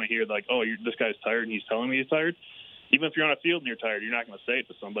hear. They want to hear this guy's tired and he's telling me he's tired. Even if you're on a field and you're tired, you're not going to say it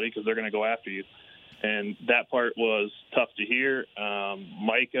to somebody because they're going to go after you. And that part was tough to hear.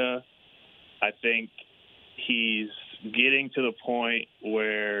 Micah, I think he's getting to the point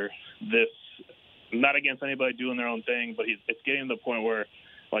where not against anybody doing their own thing, but it's getting to the point where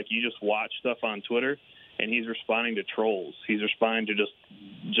you just watch stuff on Twitter and he's responding to trolls. He's responding to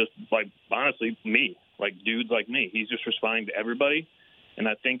just honestly me. Dudes like me. He's just responding to everybody. And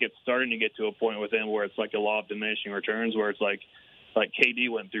I think it's starting to get to a point with him where it's like a law of diminishing returns, where it's like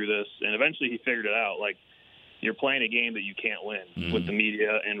KD went through this, and eventually he figured it out. you're playing a game that you can't win with the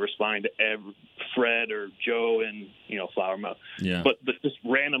media and responding to every Fred or Joe and, Flower Mouth. Yeah. But just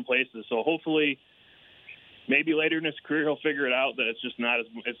random places. So hopefully maybe later in his career he'll figure it out that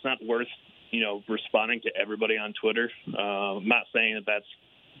it's not worth, responding to everybody on Twitter. I'm not saying that that's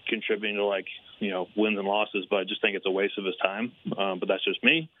contributing to wins and losses, but I just think it's a waste of his time. But that's just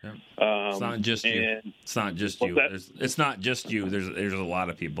me. Yeah. It's not just you. It's not just you. It's not just you. There's a lot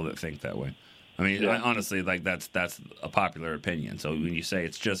of people that think that way. I mean, honestly, that's a popular opinion. So when you say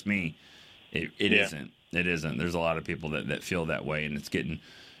it's just me, it isn't. It isn't. There's a lot of people that feel that way, and it's getting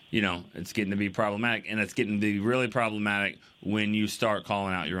to be problematic, and it's getting to be really problematic when you start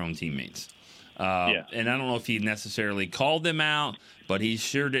calling out your own teammates. And I don't know if he necessarily called them out, but he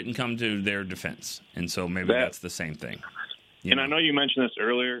sure didn't come to their defense, and so maybe that's the same thing. I know you mentioned this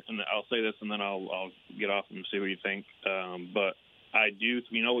earlier, and I'll say this, and then I'll get off and see what you think. But I do,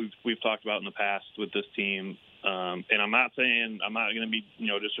 we've talked about in the past with this team, and I'm not going to be,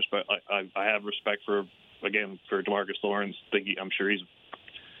 disrespect. I have respect for DeMarcus Lawrence. I'm sure he's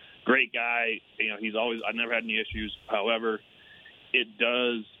a great guy. I've never had any issues. However, it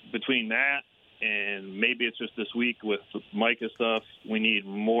does between that and maybe it's just this week with Micah stuff. We need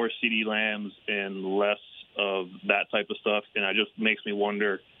more CeeDee Lambs and less of that type of stuff, and it just makes me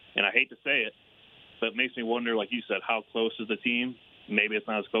wonder. And I hate to say it, but it makes me wonder, like you said, how close is the team? Maybe it's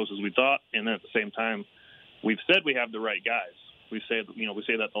not as close as we thought. And then at the same time, we've said we have the right guys. We say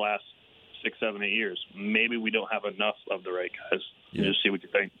that the last 6, 7, 8 years. Maybe we don't have enough of the right guys. Yeah. Just see what you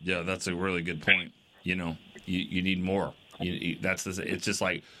think. Yeah, that's a really good point. You need more. It's just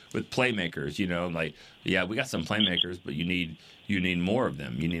like with playmakers. We got some playmakers, but you need more of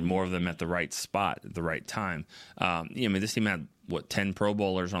them. You need more of them at the right spot at the right time. This team had 10 Pro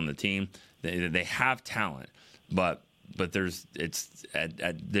Bowlers on the team. They have talent, but it's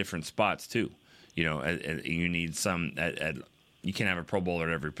at different spots too. You need some at you can't have a Pro Bowler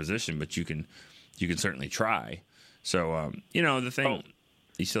at every position, but you can certainly try. So the thing.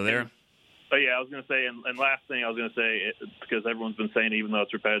 You still there? Yeah, I was going to say, and last thing I was going to say, because everyone's been saying, even though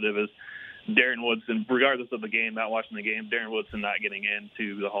it's repetitive, is Darren Woodson, regardless of the game, not watching the game, Darren Woodson not getting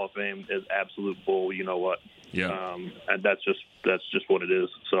into the Hall of Fame is absolute bull. You know what? Yeah. And that's just what it is.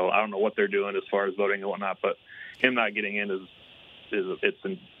 So I don't know what they're doing as far as voting and whatnot, but him not getting in it's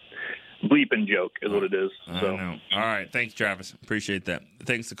a bleeping joke is what it is. I know. All right. Thanks, Travis. Appreciate that.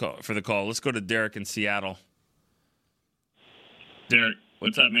 Thanks for the call. Let's go to Derek in Seattle. Derek,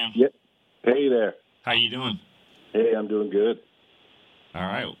 what's up, man? Yep. Hey there. How you doing? Hey, I'm doing good. All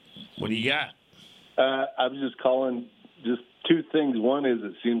right. What do you got? I was just calling just two things. One is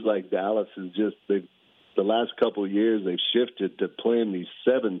it seems like Dallas is the last couple of years they've shifted to playing these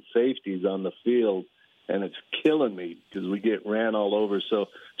 7 safeties on the field, and it's killing me because we get ran all over. So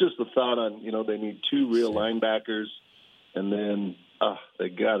just the thought on, they need 2 real linebackers, and then they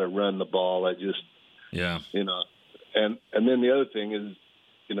got to run the ball. And then the other thing is,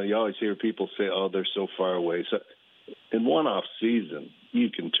 you always hear people say, oh, they're so far away. So in one off season, you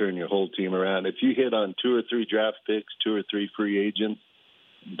can turn your whole team around. If you hit on 2 or 3 draft picks, 2 or 3 free agents,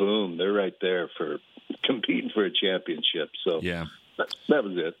 boom, they're right there for competing for a championship. So yeah, that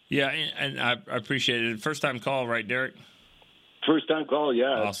was it. Yeah, and I appreciate it. First time call, right, Derek? First time call,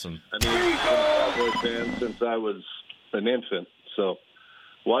 yeah. Awesome. I mean, I'm a Cowboys fan since I was an infant, so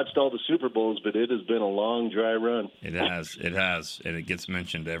watched all the Super Bowls, but it has been a long, dry run. It has, and it gets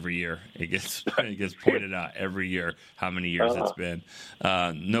mentioned every year. It gets pointed out every year how many years it's been.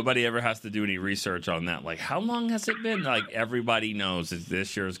 Nobody ever has to do any research on that. Like, how long has it been? Like, everybody knows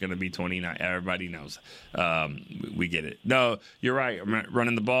this year is going to be 29. Everybody knows. We get it. No, you're right.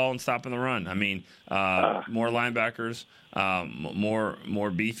 Running the ball and stopping the run. I mean, more linebackers, more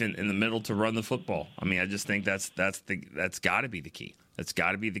beef in the middle to run the football. I mean, I just think that's got to be the key. That's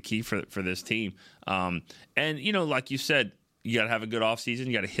got to be the key for this team. And, like you said, you got to have a good offseason.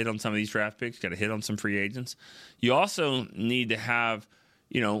 You got to hit on some of these draft picks. You got to hit on some free agents. You also need to have,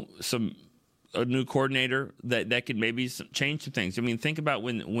 a new coordinator that could maybe change some things. I mean, think about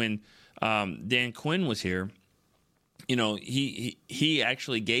when Dan Quinn was here. He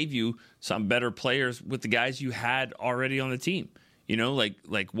actually gave you some better players with the guys you had already on the team.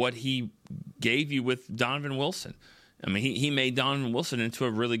 Like what he gave you with Donovan Wilson. I mean, he made Donovan Wilson into a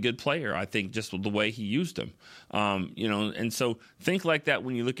really good player, I think, just with the way he used him. And so think like that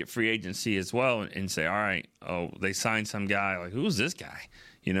when you look at free agency as well and say, all right, they signed some guy. Like, who's this guy?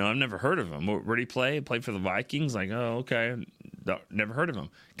 I've never heard of him. Where did he play? Played for the Vikings? Like, oh, okay. Never heard of him.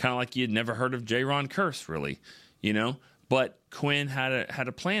 Kind of like you'd never heard of Jaron Kearse, really, But Quinn had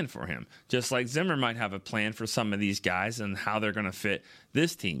a plan for him, just like Zimmer might have a plan for some of these guys and how they're going to fit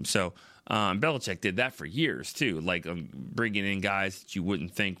this team. So Belichick did that for years too, like bringing in guys that you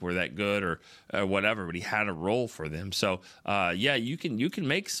wouldn't think were that good or whatever, but he had a role for them. So you can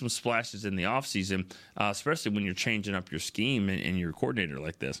make some splashes in the offseason, especially when you're changing up your scheme and your coordinator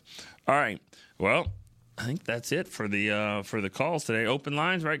like this. All right, well, I think that's it for the calls today. Open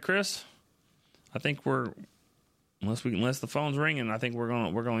lines, right, Chris? I think unless the phone's ringing, I think we're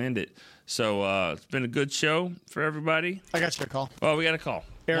gonna end it. So it's been a good show for everybody. I got your call. Oh, we got a call.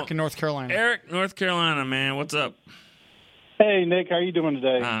 Eric in North Carolina. Eric, North Carolina, man. What's up? Hey, Nick. How you doing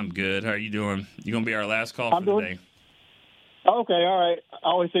today? I'm good. How are you doing? You going to be our last call for the day? Okay, all right. I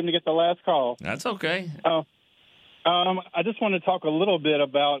always seem to get the last call. That's okay. I just want to talk a little bit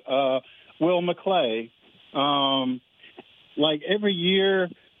about Will McClay. Like every year,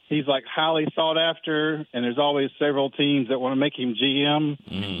 he's like highly sought after, and there's always several teams that want to make him GM.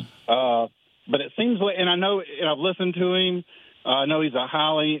 Mm-hmm. But it seems like, and I know, and I've listened to him. I know he's a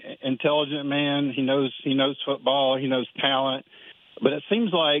highly intelligent man. He knows football. He knows talent. But it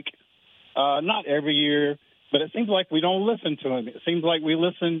seems like not every year, but it seems like we don't listen to him. It seems like we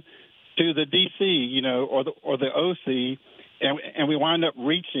listen to the DC, or the OC, and we wind up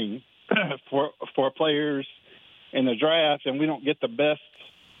reaching for players in the draft, and we don't get the best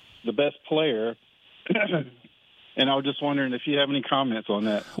player. And I was just wondering if you have any comments on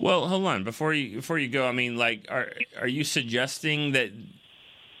that. Well, hold on before you go. I mean, like, are you suggesting that?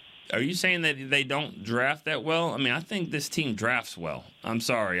 Are you saying that they don't draft that well? I mean, I think this team drafts well. I'm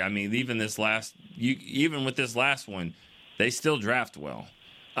sorry. I mean, even with this last one, they still draft well.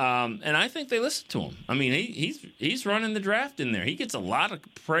 And I think they listen to him. I mean, he's running the draft in there. He gets a lot of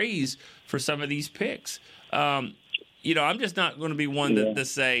praise for some of these picks. I'm just not going to be one to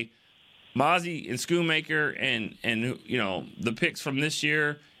say Mozzie and Schoonmaker and the picks from this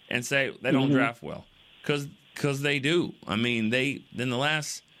year and say they don't draft well, because they do. I mean, in the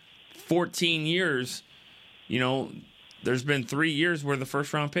last 14 years, there's been 3 years where the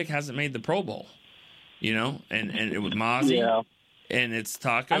first round pick hasn't made the Pro Bowl. And it was Mozzie, and it's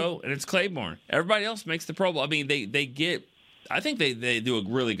Taco, and it's Claiborne. Everybody else makes the Pro Bowl. I mean, I think they do a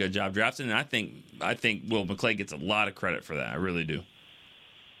really good job drafting, and I think Will McClay gets a lot of credit for that. I really do.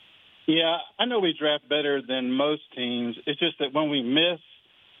 Yeah, I know we draft better than most teams. It's just that when we miss,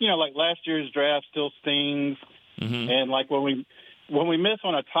 like last year's draft still stings, and like when we miss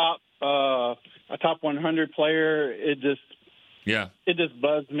on a top 100 player, it just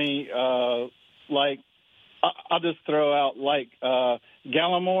bugs me. Like I'll just throw out like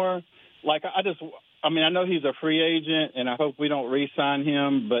Gallimore. Like I know he's a free agent, and I hope we don't re-sign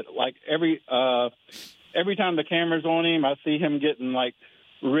him. But like every time the camera's on him, I see him getting like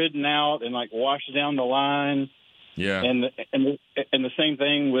ridden out and like washed down the line. Yeah. And the same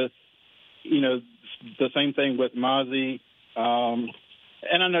thing with Mozzie.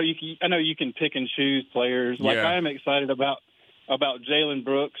 And I know you can pick and choose players. Like I am excited about Jalen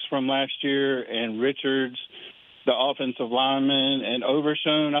Brooks from last year and Richards, the offensive lineman, and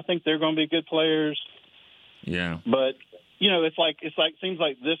Overshown. I think they're going to be good players. Yeah. But seems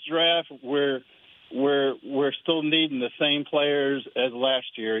like this draft we're still needing the same players as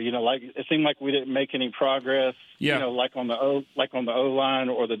last year. Like it seemed like we didn't make any progress. Yeah. Like on the O line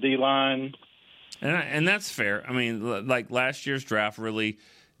or the D line. And that's fair. I mean, like last year's draft really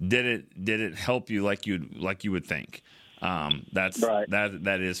didn't help you like you would think. That's right.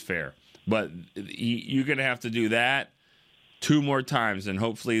 That is fair. But you're going to have to do that 2 more times, and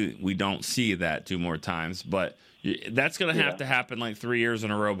hopefully we don't see that 2 more times. But that's going to have to happen like 3 years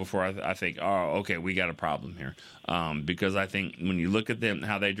in a row before I think, oh, okay, we got a problem here. Because I think when you look at them,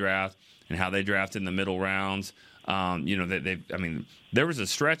 how they draft and how they draft in the middle rounds, there was a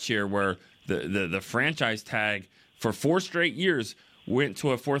stretch here where the franchise tag for 4 straight years went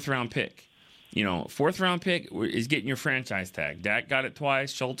to a 4th-round pick. 4th-round pick is getting your franchise tag. Dak got it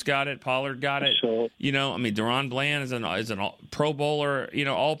twice. Schultz got it. Pollard got it. Sure. Deron Bland is an Pro Bowler,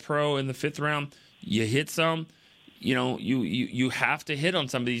 All-Pro in the 5th round. You hit some, you have to hit on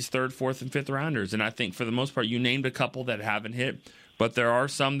some of these 3rd, 4th, and 5th rounders. And I think for the most part, you named a couple that haven't hit, but there are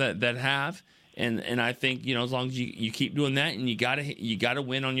some that have. And I think, as long as you keep doing that, and you gotta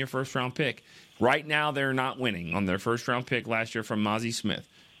win on your 1st-round pick. Right now, they're not winning on their 1st-round pick last year from Mozzie Smith.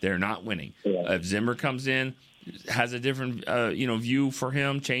 They're not winning. Yeah. If Zimmer comes in, has a different view for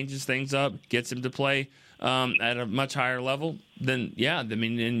him, changes things up, gets him to play at a much higher level, then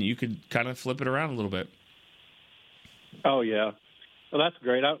then you could kind of flip it around a little bit. Oh yeah, well that's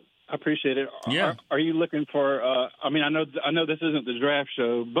great. I appreciate it. Yeah. Are you looking for? I know this isn't the draft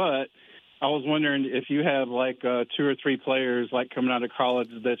show, but I was wondering if you have like 2 or 3 players like coming out of college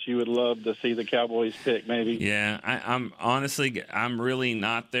that you would love to see the Cowboys pick, maybe. Yeah, I'm honestly, I'm really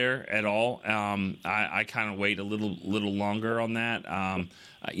not there at all. I kind of wait a little longer on that.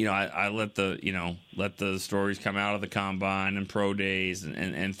 I let the stories come out of the combine and pro days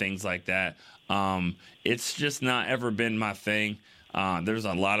and things like that. It's just not ever been my thing. There's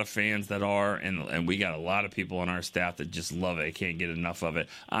a lot of fans that are, and we got a lot of people on our staff that just love it. I can't get enough of it.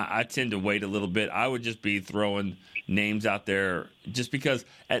 I tend to wait a little bit. I would just be throwing names out there just because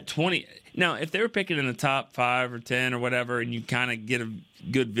at 20. Now, if they were picking in the top 5 or 10 or whatever, and you kind of get a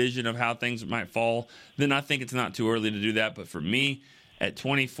good vision of how things might fall, then I think it's not too early to do that. But for me, at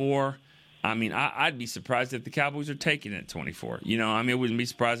 24, I mean, I'd be surprised if the Cowboys are taking it at 24. I wouldn't be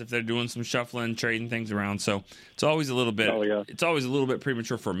surprised if they're doing some shuffling, trading things around. So it's always a little bit. It's always a little bit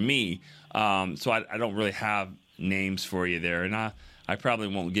premature for me. So I don't really have names for you there, and I probably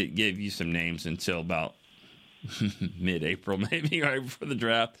won't give you some names until about mid-April, maybe right before the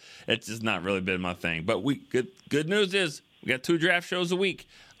draft. It's just not really been my thing. But good news is we got 2 draft shows a week.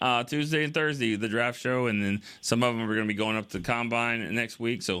 Tuesday and Thursday, the draft show, and then some of them are going to be going up to the combine next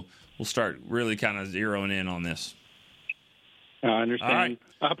week. So we'll start really kind of zeroing in on this. I understand.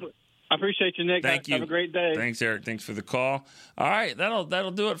 All right. I appreciate you, Nick. Thank you. Have a great day. Thanks, Eric. Thanks for the call. All right,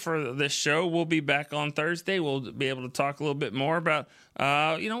 that'll do it for this show. We'll be back on Thursday. We'll be able to talk a little bit more about,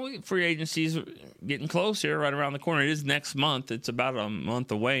 free agency's getting close here, right around the corner. It is next month. It's about a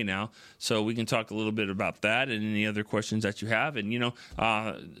month away now, so we can talk a little bit about that and any other questions that you have. And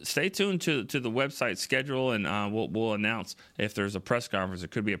stay tuned to the website schedule, and we'll announce if there's a press conference. There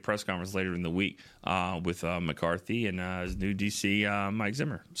could be a press conference later in the week with McCarthy and his new DC, Mike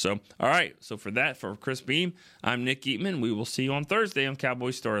Zimmer. So, all right. So for Chris Beam, I'm Nick Eatman. We will see you on Thursday on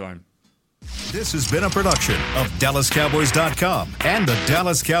Cowboys Storyline. This has been a production of DallasCowboys.com and the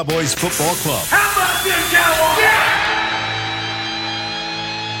Dallas Cowboys Football Club. How about this, Cowboys? Yeah!